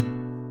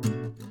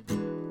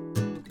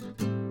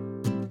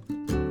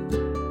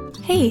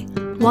Hey,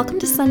 welcome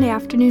to Sunday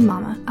Afternoon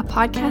Mama, a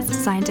podcast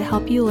designed to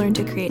help you learn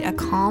to create a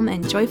calm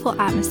and joyful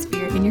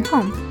atmosphere in your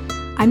home.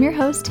 I'm your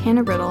host,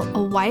 Hannah Riddle,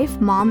 a wife,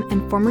 mom,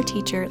 and former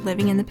teacher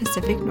living in the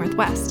Pacific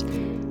Northwest.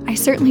 I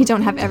certainly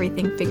don't have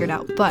everything figured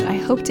out, but I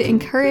hope to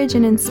encourage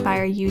and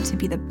inspire you to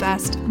be the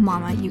best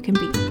mama you can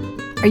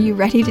be. Are you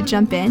ready to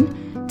jump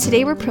in?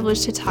 Today we're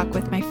privileged to talk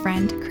with my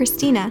friend,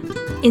 Christina.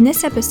 In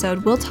this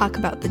episode, we'll talk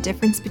about the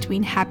difference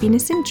between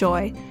happiness and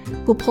joy.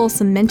 We'll pull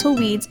some mental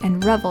weeds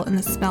and revel in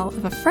the smell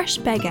of a fresh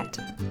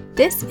baguette.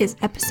 This is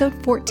episode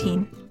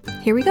 14.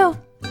 Here we go.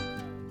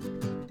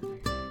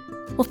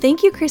 Well,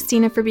 thank you,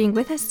 Christina, for being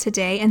with us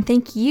today, and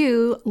thank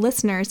you,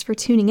 listeners, for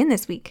tuning in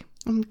this week.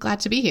 I'm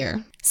glad to be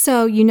here.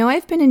 So,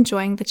 I've been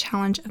enjoying the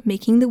challenge of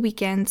making the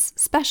weekends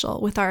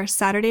special with our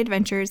Saturday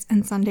adventures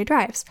and Sunday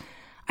drives.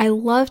 I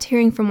loved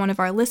hearing from one of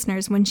our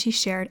listeners when she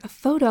shared a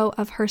photo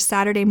of her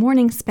Saturday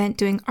morning spent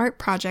doing art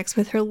projects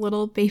with her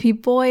little baby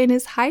boy in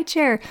his high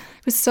chair.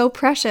 It was so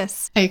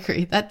precious. I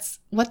agree. That's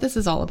what this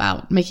is all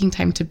about, making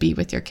time to be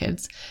with your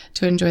kids,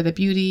 to enjoy the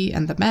beauty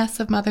and the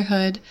mess of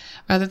motherhood,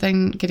 rather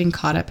than getting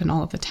caught up in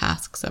all of the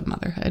tasks of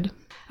motherhood.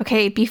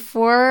 Okay,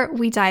 before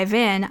we dive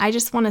in, I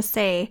just want to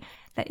say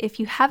that if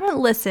you haven't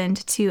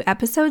listened to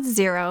episode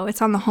 0,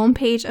 it's on the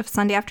homepage of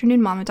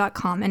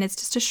SundayAfternoonMama.com, and it's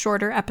just a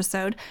shorter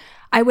episode.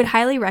 I would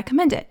highly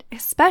recommend it,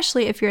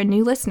 especially if you're a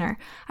new listener.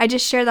 I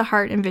just share the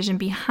heart and vision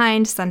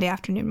behind Sunday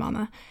Afternoon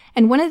Mama.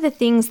 And one of the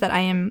things that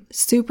I am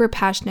super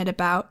passionate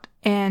about,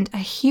 and a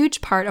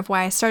huge part of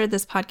why I started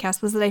this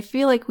podcast, was that I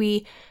feel like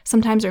we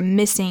sometimes are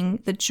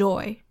missing the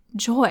joy.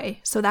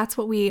 So that's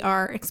what we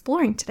are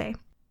exploring today.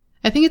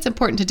 I think it's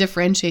important to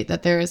differentiate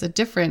that there is a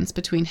difference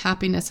between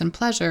happiness and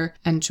pleasure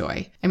and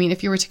joy. I mean,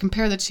 if you were to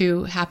compare the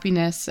two,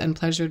 happiness and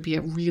pleasure would be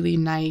a really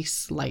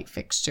nice light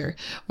fixture,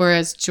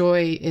 whereas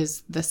joy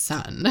is the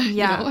sun.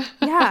 Yeah.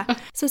 Yeah.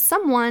 So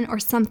someone or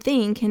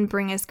something can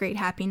bring us great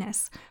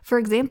happiness. For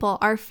example,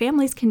 our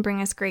families can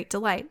bring us great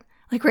delight.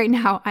 Like right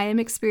now, I am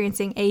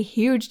experiencing a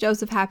huge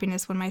dose of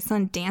happiness when my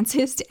son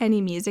dances to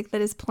any music that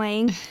is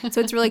playing.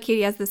 So it's really cute.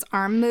 He has this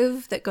arm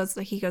move that goes,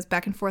 like he goes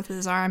back and forth with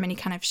his arm and he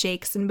kind of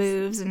shakes and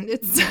moves, and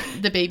it's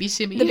the baby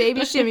shimmy. The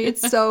baby shimmy.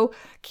 It's so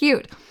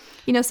cute.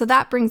 So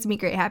that brings me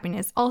great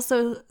happiness.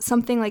 Also,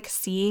 something like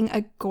seeing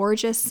a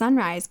gorgeous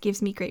sunrise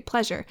gives me great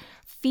pleasure.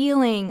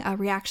 Feeling a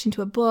reaction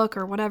to a book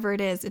or whatever it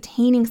is,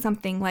 attaining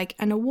something like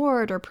an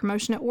award or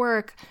promotion at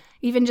work,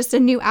 even just a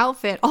new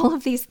outfit, all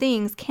of these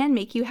things can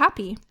make you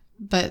happy.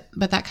 But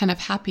that kind of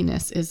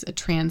happiness is a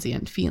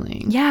transient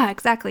feeling. Yeah,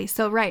 exactly.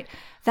 So, right.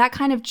 That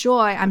kind of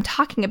joy I'm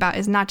talking about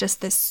is not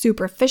just this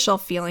superficial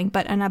feeling,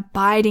 but an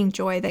abiding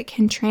joy that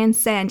can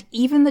transcend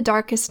even the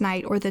darkest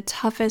night or the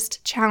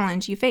toughest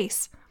challenge you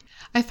face.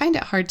 I find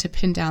it hard to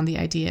pin down the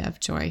idea of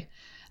joy.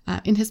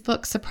 In his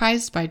book,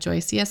 Surprised by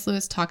Joy, C.S.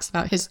 Lewis talks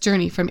about his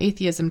journey from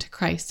atheism to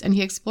Christ, and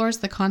he explores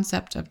the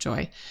concept of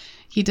joy.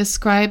 He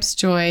describes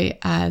joy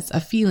as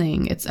a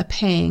feeling. It's a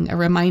pang, a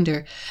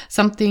reminder,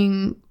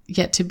 something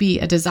yet to be,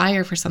 a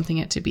desire for something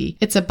yet to be.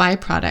 It's a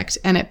byproduct,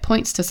 and it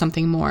points to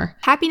something more.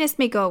 Happiness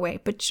may go away,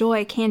 but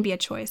joy can be a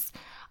choice.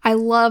 I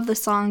love the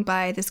song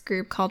by this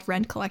group called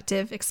Rend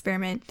Collective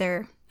Experiment.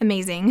 They're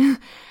amazing.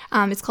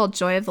 It's called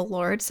Joy of the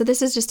Lord. So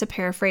this is just a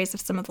paraphrase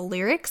of some of the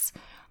lyrics.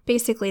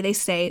 Basically, they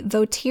say,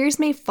 "Though tears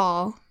may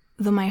fall,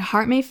 though my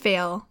heart may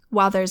fail,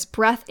 while there's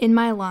breath in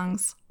my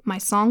lungs, my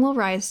song will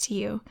rise to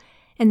you.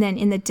 And then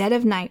in the dead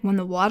of night, when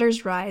the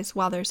waters rise,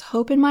 while there's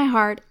hope in my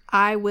heart,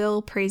 I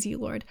will praise you,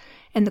 Lord."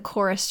 And the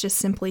chorus just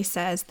simply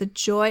says, "The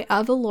joy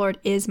of the Lord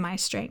is my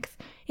strength.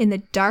 In the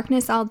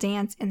darkness I'll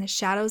dance, in the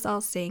shadows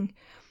I'll sing."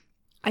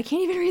 I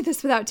can't even read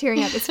this without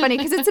tearing up. It's funny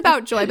because it's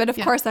about joy, but of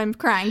course I'm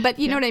crying. But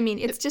you know what I mean?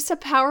 It's just a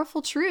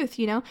powerful truth,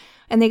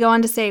 And they go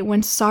on to say,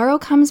 "When sorrow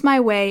comes my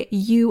way,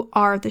 you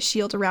are the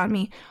shield around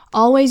me.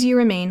 Always you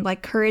remain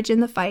like courage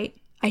in the fight.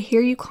 I hear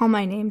you call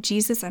my name.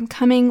 Jesus, I'm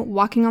coming,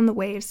 walking on the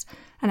waves,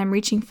 and I'm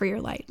reaching for your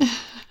light."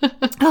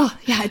 Oh,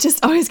 yeah, it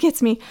just always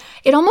gets me.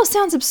 It almost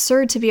sounds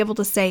absurd to be able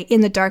to say,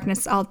 "In the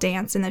darkness I'll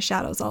dance, in the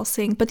shadows I'll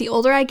sing." But the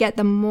older I get,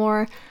 the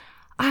more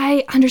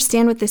I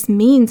understand what this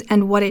means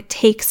and what it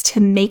takes to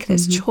make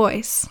this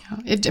choice.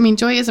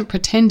 Joy isn't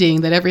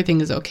pretending that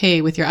everything is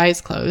okay with your eyes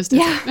closed.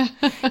 Yeah.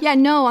 Yeah,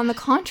 no, on the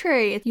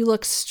contrary, you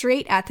look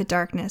straight at the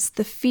darkness,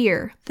 the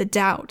fear, the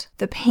doubt,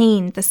 the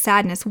pain, the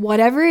sadness,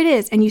 whatever it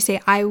is, and you say,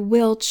 "I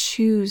will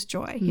choose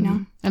joy,"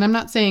 And I'm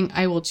not saying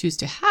I will choose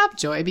to have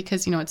joy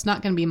because, it's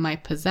not going to be my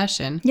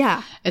possession.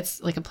 Yeah.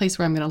 It's like a place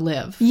where I'm going to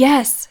live.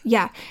 Yes.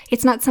 Yeah.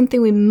 It's not something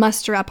we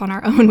muster up on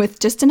our own with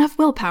just enough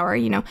willpower.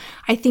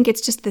 I think it's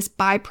just this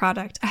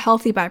byproduct, a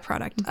healthy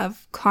byproduct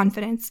of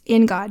confidence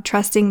in God,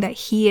 trusting that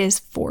He is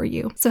for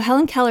you. So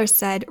Helen Keller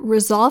said,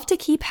 "Resolve to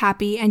keep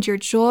happy, and your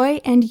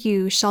joy and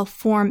you shall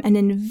form an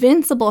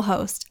invincible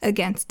host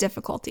against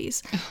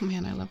difficulties." Oh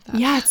man, I love that.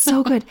 Yeah, it's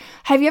so good.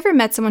 Have you ever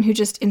met someone who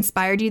just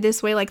inspired you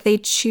this way? Like they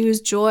choose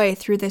joy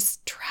through this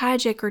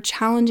tragic or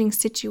challenging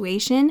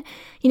situation?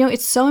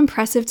 It's so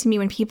impressive to me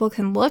when people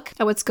can look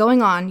at what's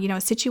going on,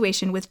 a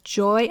situation with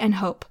joy and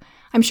hope.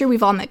 I'm sure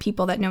we've all met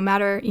people that no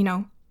matter,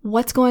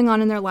 what's going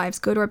on in their lives,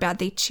 good or bad.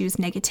 They choose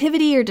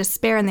negativity or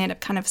despair, and they end up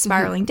kind of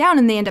spiraling down,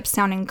 and they end up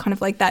sounding kind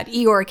of like that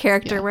Eeyore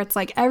character where it's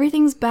like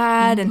everything's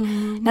bad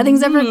and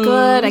nothing's ever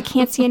good. I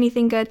can't see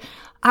anything good.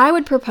 I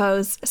would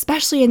propose,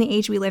 especially in the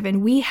age we live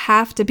in, we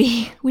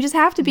just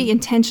have to be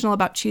intentional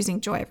about choosing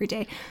joy every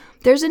day.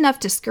 There's enough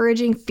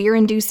discouraging,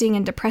 fear-inducing,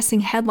 and depressing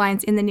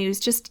headlines in the news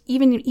just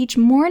even each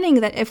morning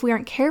that if we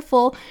aren't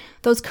careful,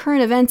 those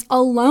current events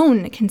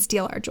alone can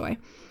steal our joy.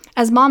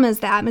 As mamas,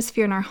 the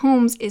atmosphere in our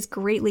homes is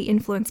greatly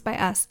influenced by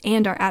us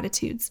and our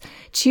attitudes.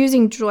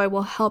 Choosing joy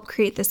will help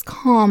create this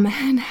calm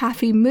and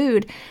happy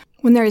mood.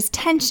 When there is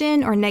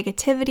tension or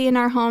negativity in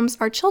our homes,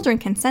 our children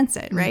can sense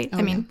it, right? Oh,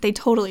 I mean, they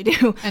totally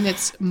do. And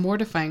it's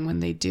mortifying when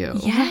they do.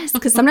 Yes,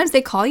 because sometimes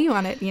they call you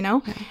on it, you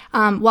know?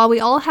 While we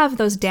all have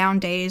those down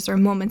days or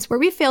moments where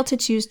we fail to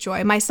choose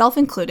joy, myself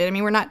included, I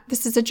mean,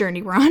 this is a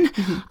journey we're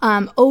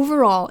on.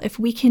 Overall, if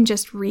we can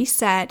just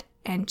reset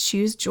and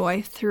choose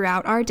joy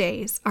throughout our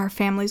days, our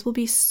families will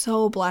be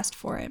so blessed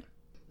for it.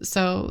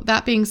 So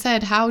that being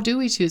said, how do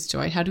we choose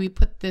joy? How do we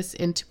put this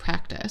into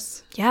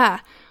practice? Yeah.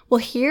 Well,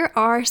 here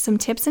are some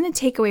tips and a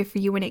takeaway for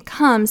you when it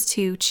comes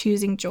to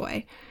choosing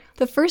joy.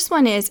 The first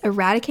one is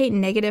eradicate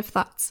negative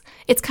thoughts.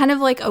 It's kind of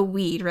like a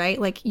weed, right?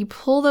 Like you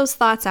pull those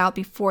thoughts out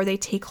before they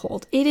take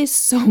hold. It is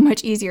so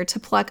much easier to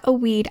pluck a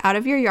weed out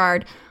of your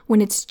yard when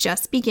it's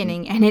just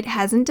beginning and it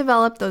hasn't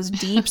developed those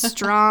deep,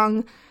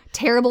 strong,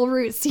 terrible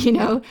roots,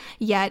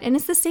 yet. And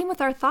it's the same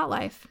with our thought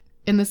life.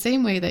 In the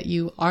same way that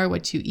you are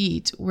what you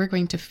eat, we're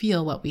going to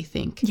feel what we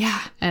think.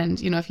 Yeah.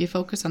 And, if you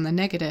focus on the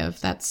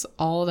negative, that's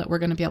all that we're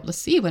going to be able to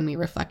see when we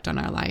reflect on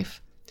our life.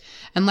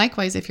 And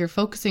likewise, if you're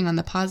focusing on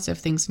the positive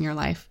things in your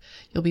life,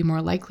 you'll be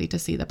more likely to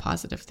see the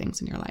positive things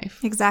in your life.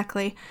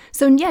 Exactly.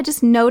 So yeah,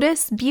 just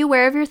notice, be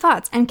aware of your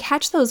thoughts and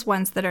catch those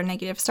ones that are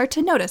negative. Start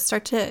to notice,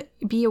 start to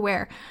be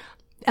aware.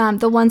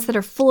 The ones that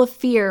are full of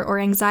fear or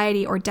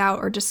anxiety or doubt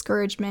or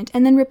discouragement,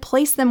 and then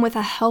replace them with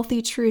a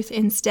healthy truth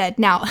instead.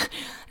 Now,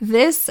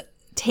 this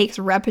takes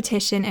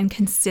repetition and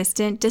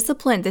consistent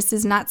discipline. This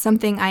is not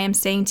something I am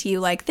saying to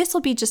you like, this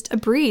will be just a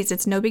breeze.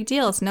 It's no big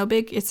deal. It's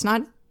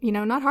not,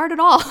 not hard at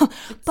all.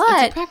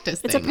 But it's a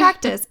practice thing. It's a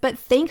practice. But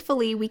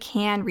thankfully, we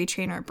can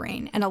retrain our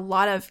brain. And a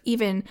lot of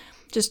even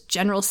just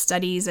general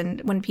studies,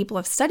 and when people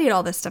have studied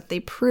all this stuff,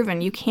 they've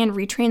proven you can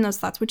retrain those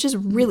thoughts, which is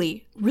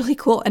really, really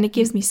cool. And it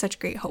gives me such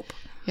great hope.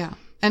 Yeah.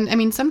 And I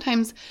mean,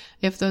 sometimes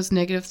if those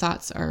negative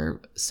thoughts are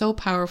so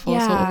powerful,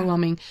 so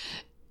overwhelming,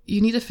 you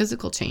need a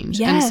physical change.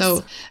 Yes.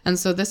 And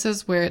so this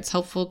is where it's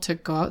helpful to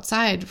go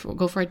outside,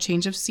 go for a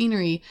change of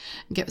scenery,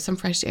 get some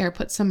fresh air,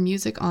 put some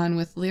music on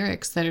with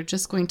lyrics that are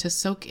just going to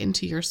soak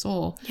into your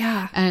soul.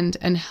 Yeah. And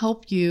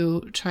help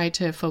you try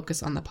to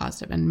focus on the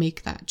positive and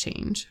make that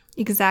change.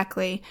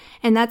 Exactly.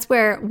 And that's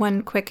where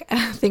one quick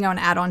thing I want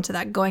to add on to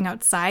that, going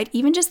outside,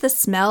 even just the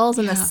smells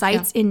and the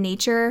sights in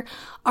nature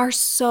are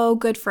so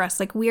good for us.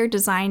 Like we are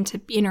designed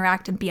to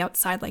interact and be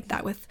outside like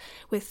that with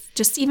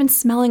just even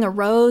smelling a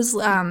rose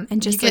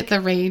and just you get the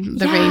rain.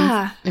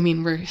 I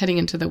mean, we're heading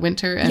into the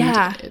winter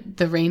and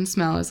the rain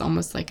smell is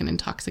almost like an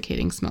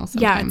intoxicating smell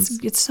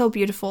sometimes. Yeah, it's so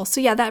beautiful. So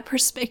yeah, that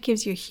it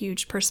gives you a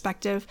huge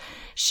perspective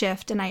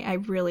shift. And I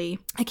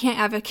can't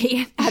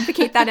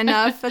advocate that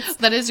enough.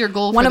 That is your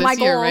goal one for of this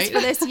my year, goals right?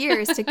 for this year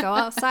is to go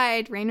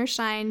outside, rain or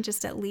shine,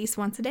 just at least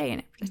once a day.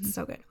 And it's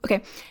so good.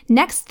 Okay.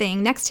 Next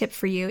tip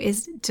for you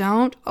is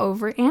don't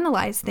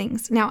overanalyze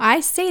things. Now,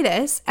 I say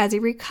this as a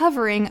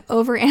recovering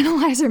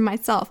overanalyzer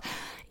myself.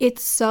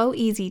 It's so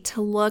easy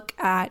to look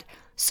at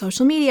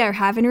social media or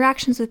have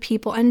interactions with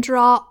people and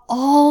draw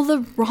all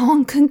the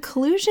wrong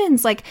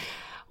conclusions. Like,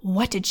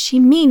 what did she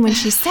mean when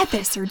she said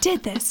this or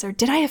did this? Or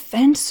did I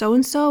offend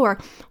so-and-so? Or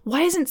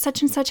why isn't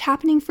such and such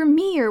happening for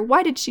me? Or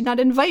why did she not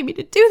invite me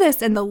to do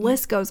this? And the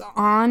list goes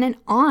on.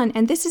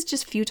 And this is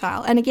just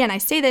futile. And again, I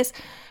say this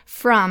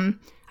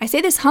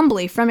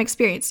humbly from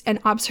experience and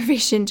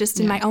observation just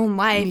in my own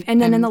life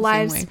and then in the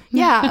lives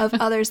of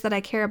others that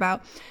I care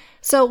about.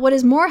 So what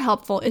is more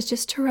helpful is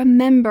just to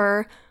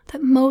remember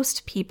that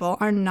most people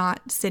are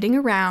not sitting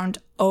around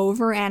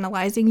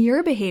overanalyzing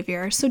your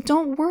behavior. So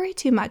don't worry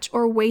too much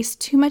or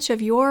waste too much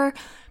of your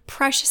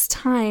precious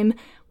time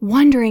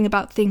wondering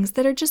about things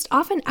that are just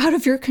often out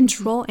of your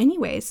control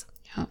anyways.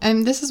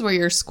 And this is where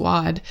your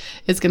squad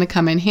is going to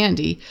come in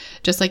handy,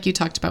 just like you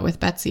talked about with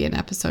Betsy in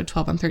episode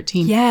 12 and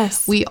 13.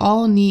 Yes. We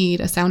all need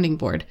a sounding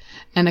board,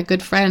 and a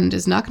good friend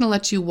is not going to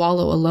let you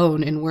wallow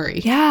alone in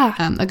worry. Yeah.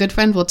 A good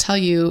friend will tell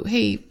you,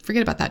 hey,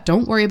 forget about that.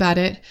 Don't worry about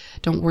it.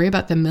 Don't worry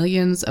about the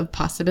millions of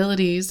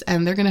possibilities,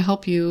 and they're going to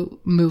help you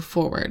move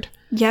forward.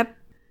 Yep.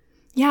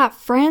 Yeah,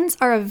 friends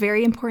are a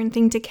very important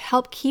thing to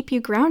help keep you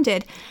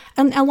grounded.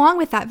 And along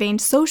with that vein,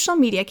 social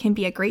media can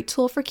be a great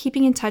tool for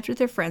keeping in touch with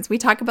your friends. We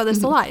talk about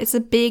this a lot. It's a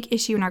big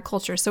issue in our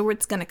culture, so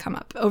it's going to come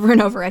up over and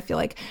over, I feel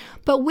like.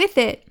 But with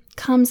it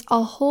comes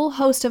a whole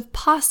host of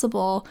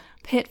possible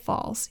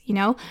pitfalls,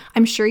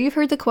 I'm sure you've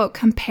heard the quote,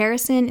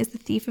 comparison is the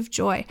thief of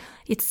joy.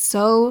 It's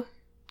so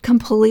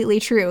completely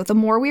true. The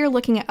more we are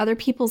looking at other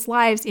people's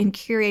lives in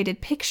curated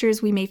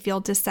pictures, we may feel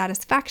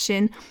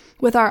dissatisfaction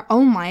with our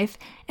own life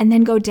and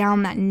then go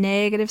down that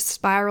negative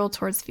spiral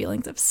towards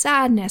feelings of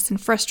sadness and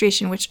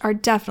frustration, which are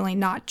definitely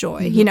not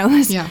joy.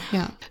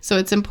 Yeah. So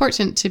it's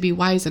important to be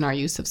wise in our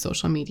use of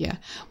social media.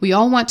 We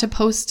all want to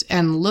post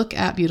and look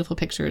at beautiful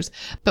pictures,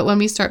 but when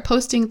we start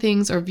posting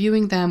things or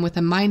viewing them with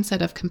a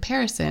mindset of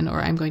comparison,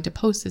 or I'm going to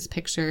post this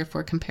picture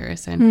for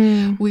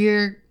comparison,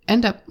 we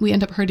end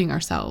up hurting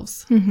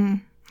ourselves.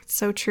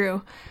 So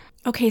true.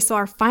 Okay, so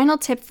our final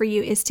tip for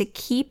you is to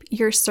keep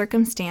your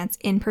circumstance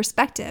in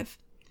perspective.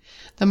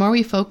 The more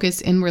we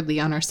focus inwardly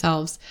on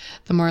ourselves,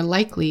 the more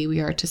likely we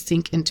are to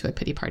sink into a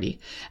pity party.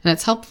 And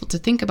it's helpful to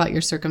think about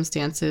your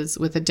circumstances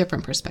with a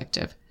different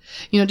perspective.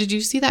 Did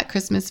you see that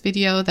Christmas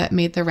video that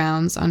made the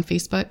rounds on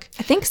Facebook?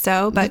 I think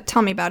so, but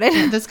tell me about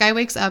it. This guy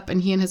wakes up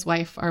and he and his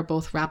wife are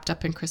both wrapped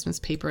up in Christmas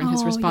paper, and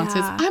his response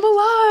is, "I'm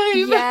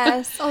alive!"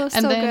 Yes. Oh, so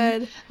and then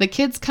good. The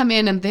kids come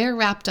in and they're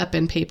wrapped up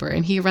in paper,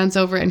 and he runs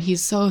over and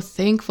he's so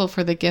thankful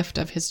for the gift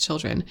of his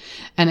children.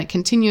 And it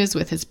continues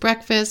with his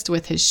breakfast,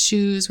 with his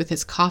shoes, with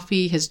his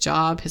coffee, his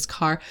job, his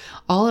car.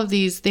 All of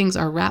these things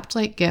are wrapped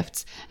like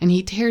gifts, and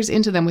he tears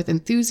into them with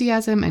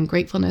enthusiasm and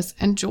gratefulness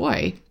and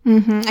joy.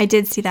 I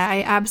did see that.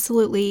 I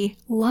absolutely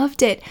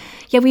loved it.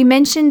 Yeah, we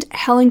mentioned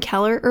Helen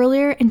Keller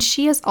earlier, and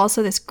she is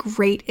also this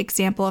great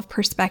example of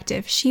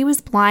perspective. She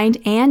was blind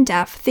and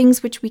deaf,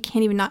 things which we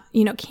can't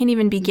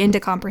even begin to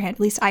comprehend.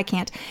 At least I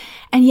can't.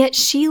 And yet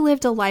she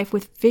lived a life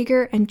with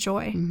vigor and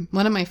joy.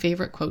 One of my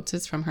favorite quotes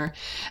is from her.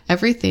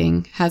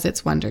 "Everything has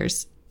its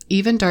wonders,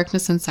 even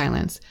darkness and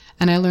silence.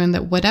 And I learned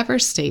that whatever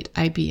state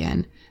I be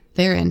in,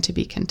 therein to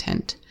be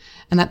content."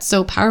 And that's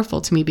so powerful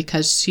to me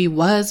because she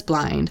was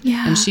blind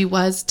and she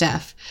was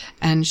deaf,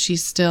 and she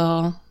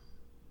still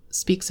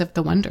speaks of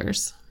the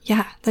wonders.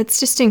 Yeah, that's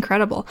just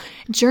incredible.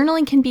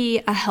 Journaling can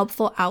be a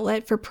helpful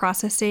outlet for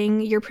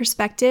processing your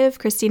perspective.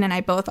 Christine and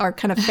I both are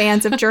kind of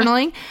fans of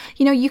journaling.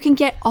 You can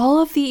get all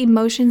of the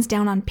emotions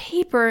down on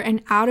paper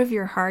and out of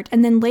your heart,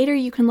 and then later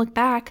you can look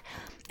back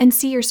and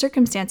see your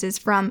circumstances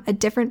from a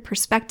different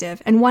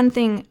perspective. And one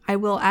thing I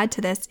will add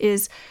to this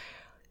is,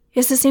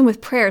 it's the same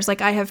with prayers.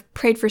 Like, I have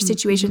prayed for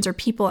situations or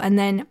people, and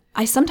then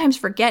I sometimes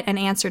forget an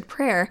answered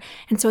prayer.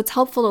 And so it's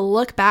helpful to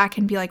look back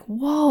and be like,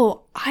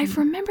 whoa, I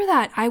remember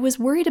that. I was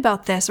worried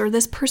about this, or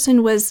this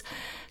person was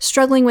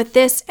struggling with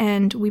this,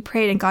 and we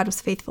prayed and God was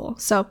faithful.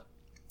 So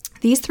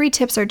these 3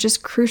 tips are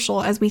just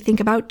crucial as we think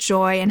about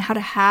joy and how to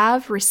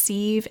have,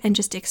 receive, and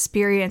just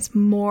experience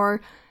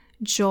more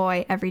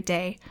joy every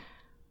day.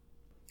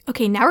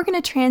 Okay, now we're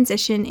going to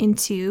transition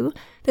into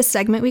the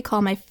segment we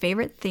call My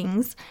Favorite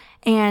Things.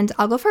 And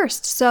I'll go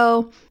first.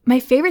 So my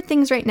favorite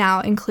things right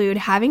now include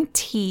having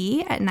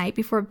tea at night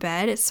before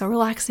bed. It's so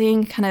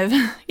relaxing,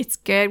 it's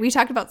good. We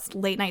talked about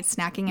late night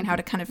snacking and how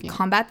to kind of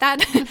combat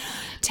that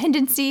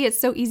tendency.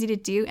 It's so easy to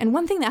do. And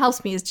one thing that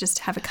helps me is just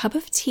have a cup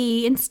of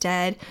tea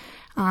instead.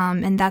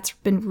 And that's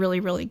been really,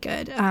 really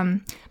good.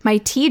 My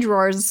tea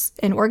drawer's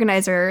an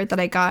organizer that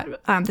I got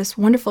this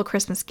wonderful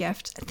Christmas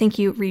gift. Thank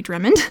you, Reed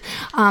Drummond.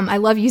 I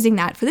love using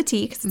that for the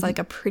tea because it's like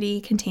a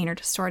pretty container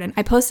to store it in.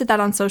 I posted that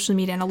on social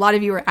media, and a lot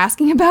of you were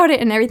asking about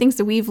it and everything,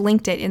 so we've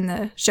linked it in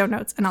the show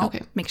notes, and I'll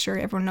make sure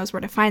everyone knows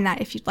where to find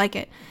that if you'd like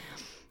it.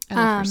 I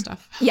love her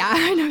stuff. Yeah,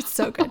 I know, it's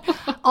so good.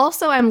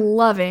 Also, I'm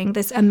loving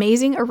this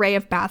amazing array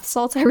of bath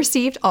salts I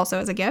received also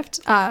as a gift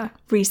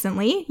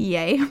recently.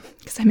 Yay,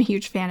 because I'm a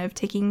huge fan of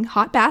taking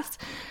hot baths.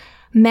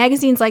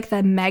 Magazines like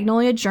the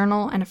Magnolia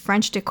Journal and a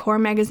French decor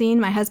magazine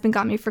my husband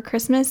got me for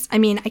Christmas. I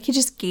mean, I could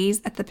just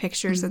gaze at the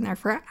pictures in there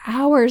for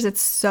hours.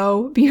 It's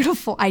so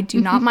beautiful. I do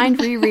not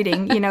mind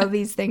rereading,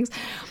 these things.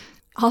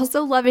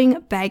 Also loving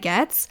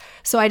baguettes.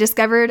 So I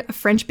discovered a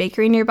French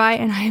bakery nearby,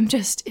 and I am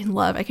just in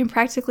love. I can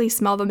practically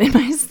smell them in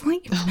my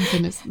sleep. Oh my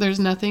goodness. There's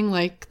nothing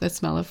like the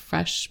smell of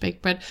fresh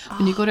baked bread.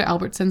 When you go to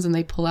Albertsons and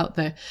they pull out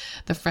the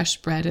fresh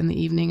bread in the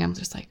evening, I'm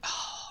just like,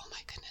 oh my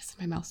goodness.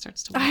 My mouth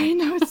starts to water. I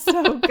know, it's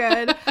so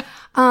good.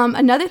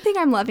 Another thing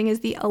I'm loving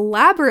is the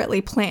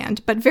elaborately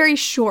planned, but very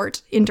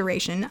short in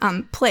duration,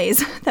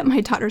 plays that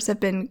my daughters have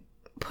been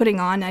putting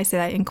on. I say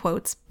that in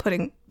quotes,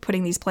 putting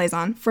these plays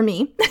on for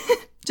me.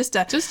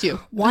 Just you.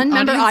 One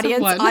member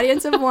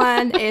audience of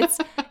one. It's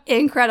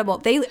incredible.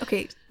 They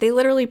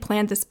literally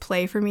planned this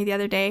play for me the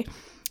other day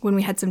when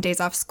we had some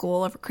days off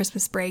school over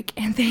Christmas break,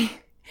 and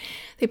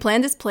they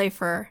planned this play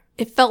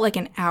it felt like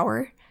an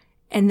hour.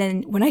 And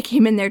then when I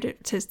came in there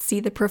to see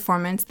the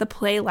performance, the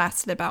play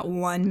lasted about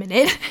 1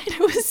 minute. It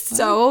was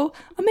so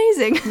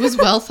amazing. It was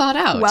well thought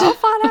out. Well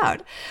thought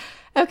out.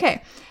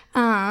 Okay.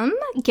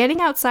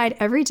 Getting outside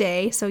every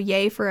day, so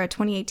yay for a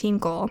 2018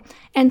 goal,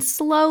 and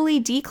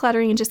slowly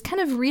decluttering and just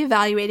kind of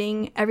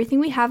reevaluating everything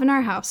we have in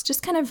our house,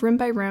 just kind of room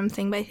by room,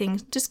 thing by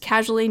thing, just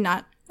casually,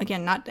 not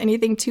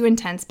anything too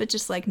intense, but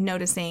just like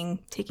noticing,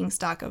 taking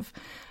stock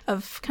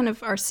of kind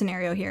of our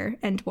scenario here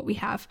and what we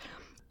have.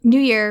 New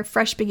year,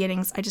 fresh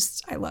beginnings.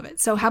 I love it.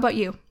 So how about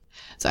you?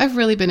 So I've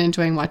really been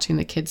enjoying watching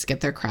the kids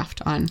get their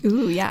craft on.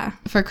 Ooh, yeah.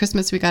 For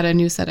Christmas, we got a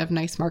new set of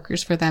nice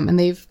markers for them, and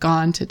they've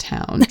gone to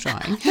town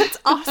drawing. That's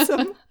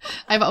awesome.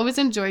 I've always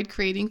enjoyed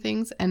creating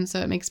things, and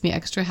so it makes me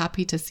extra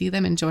happy to see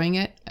them enjoying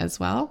it as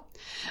well.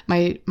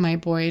 My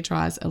boy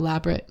draws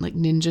elaborate like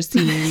ninja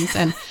scenes,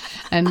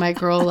 and my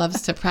girl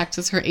loves to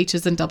practice her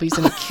H's and W's,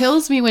 and it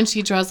kills me when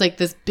she draws like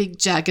this big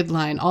jagged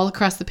line all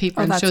across the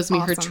paper and shows me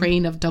her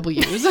train of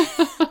W's.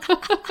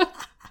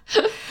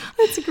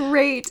 That's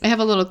great. I have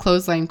a little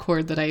clothesline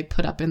cord that I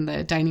put up in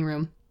the dining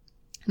room,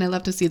 and I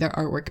love to see their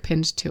artwork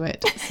pinned to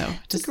it. So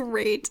just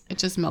great. It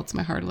just melts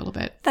my heart a little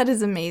bit. That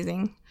is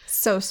amazing.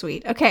 So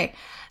sweet. Okay.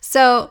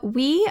 So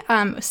we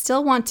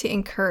still want to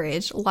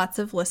encourage lots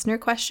of listener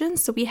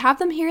questions. So we have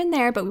them here and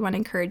there, but we want to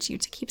encourage you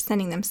to keep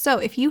sending them. So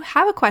if you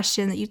have a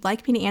question that you'd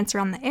like me to answer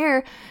on the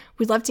air,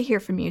 we'd love to hear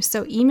from you.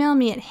 So email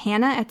me at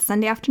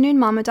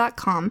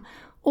hannah@sundayafternoonmama.com,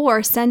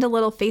 or send a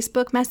little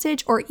Facebook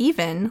message, or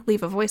even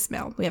leave a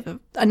voicemail. We have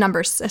a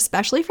number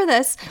especially for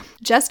this.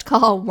 Just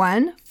call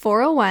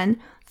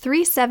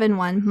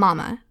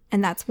 1-401-371-MAMA,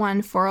 and that's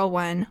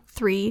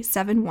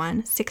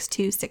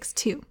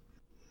 1-401-371-6262.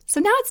 So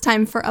now it's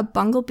time for a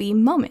Bunglebee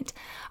moment.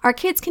 Our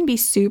kids can be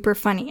super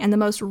funny, and the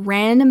most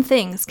random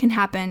things can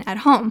happen at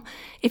home.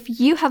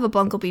 If you have a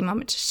Bunglebee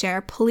moment to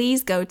share,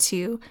 please go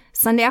to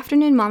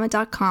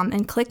SundayAfternoonMama.com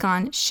and click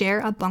on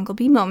Share a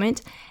Bunglebee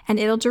Moment, and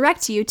it'll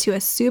direct you to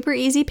a super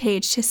easy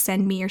page to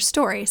send me your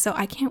story. So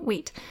I can't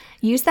wait.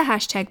 Use the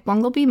hashtag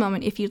Bunglebee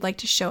Moment if you'd like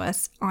to show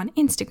us on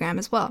Instagram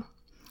as well.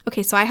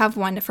 Okay, so I have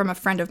one from a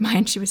friend of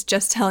mine. She was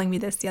just telling me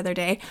this the other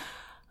day.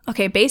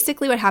 Okay,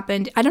 basically what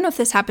happened, I don't know if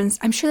this happens,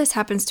 I'm sure this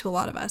happens to a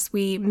lot of us.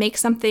 We make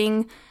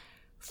something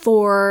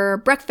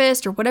for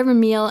breakfast or whatever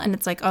meal, and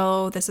it's like,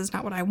 oh, this is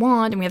not what I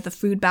want, and we have the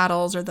food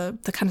battles or the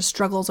kind of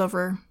struggles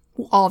over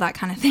all that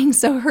kind of thing.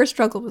 So her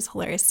struggle was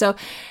hilarious. So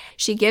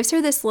she gives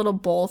her this little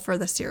bowl for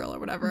the cereal or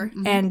whatever,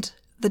 and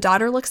the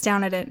daughter looks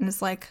down at it and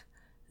is like,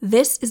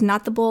 this is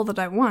not the bowl that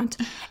I want.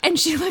 And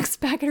she looks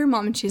back at her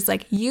mom and she's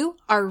like, you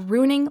are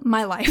ruining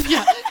my life.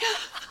 Yeah.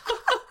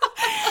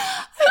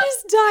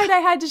 Died. I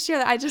had to share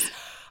that. I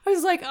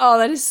was like, oh,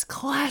 that is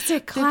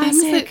classic. They're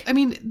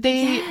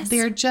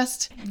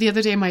just, the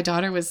other day my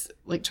daughter was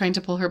like trying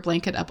to pull her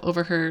blanket up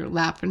over her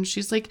lap, and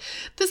she's like,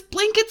 this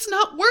blanket's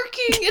not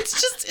working.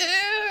 It's just,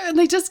 and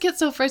they just get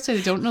so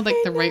frustrated. They don't know like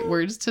the right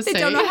words to say.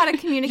 They don't know how to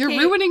communicate. You're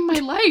ruining my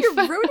life. You're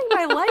ruining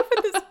my life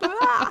with this.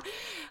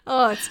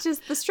 Oh, it's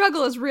just, the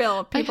struggle is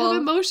real. People, I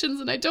have emotions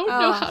and I don't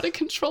know how to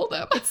control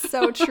them. It's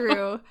so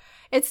true.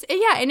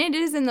 And it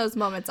is in those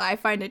moments I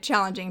find it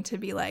challenging to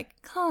be like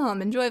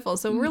calm and joyful.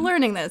 So we're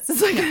learning this.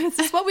 It's like this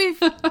is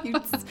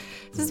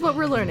what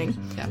we're learning.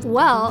 Yeah.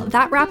 Well,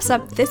 that wraps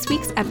up this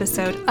week's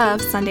episode of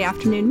Sunday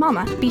Afternoon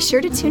Mama. Be sure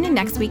to tune in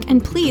next week,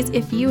 and please,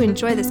 if you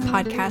enjoy this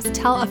podcast,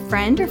 tell a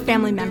friend or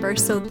family member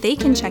so they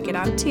can check it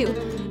out too.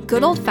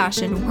 Good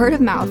old-fashioned word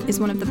of mouth is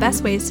one of the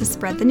best ways to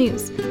spread the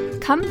news.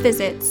 Come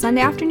visit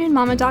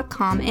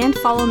SundayAfternoonMama.com and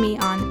follow me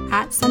on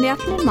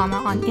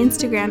 @SundayAfternoonMama on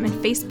Instagram and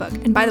Facebook.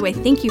 And by the way,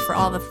 thank you for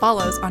all the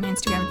follows on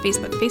Instagram and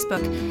Facebook.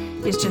 Facebook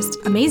is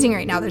just amazing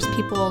right now. There's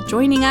people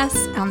joining us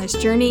on this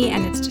journey,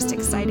 and it's just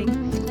exciting.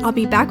 I'll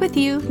be back with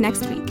you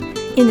next week.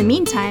 In the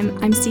meantime,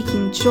 I'm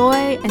seeking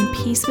joy and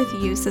peace with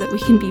you so that we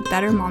can be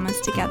better mamas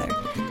together.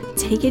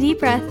 Take a deep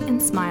breath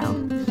and smile.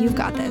 You've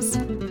got this.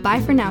 Bye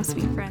for now,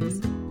 sweet friends.